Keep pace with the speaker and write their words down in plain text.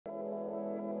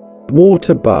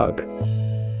Water bug.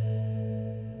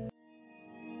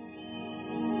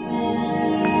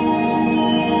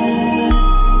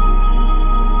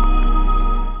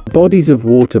 Bodies of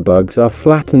water bugs are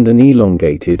flattened and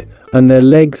elongated, and their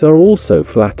legs are also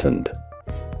flattened.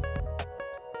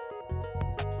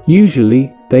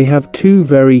 Usually, they have two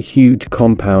very huge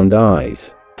compound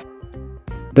eyes.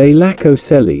 They lack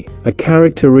ocelli, a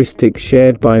characteristic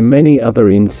shared by many other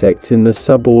insects in the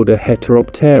suborder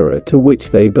Heteroptera to which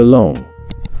they belong.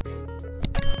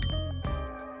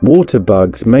 Water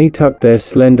bugs may tuck their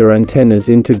slender antennas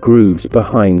into grooves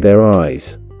behind their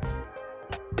eyes.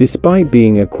 Despite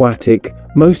being aquatic,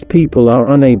 most people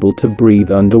are unable to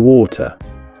breathe underwater.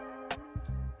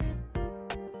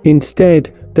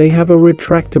 Instead, they have a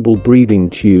retractable breathing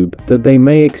tube that they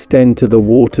may extend to the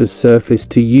water's surface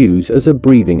to use as a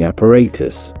breathing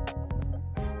apparatus.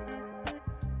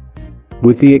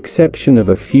 With the exception of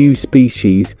a few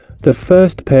species, the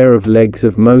first pair of legs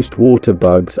of most water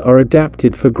bugs are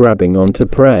adapted for grabbing onto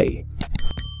prey.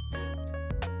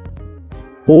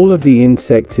 All of the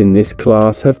insects in this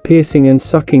class have piercing and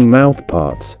sucking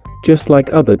mouthparts, just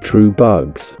like other true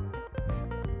bugs,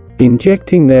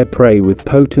 injecting their prey with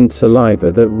potent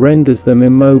saliva that renders them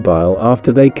immobile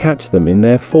after they catch them in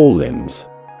their forelimbs.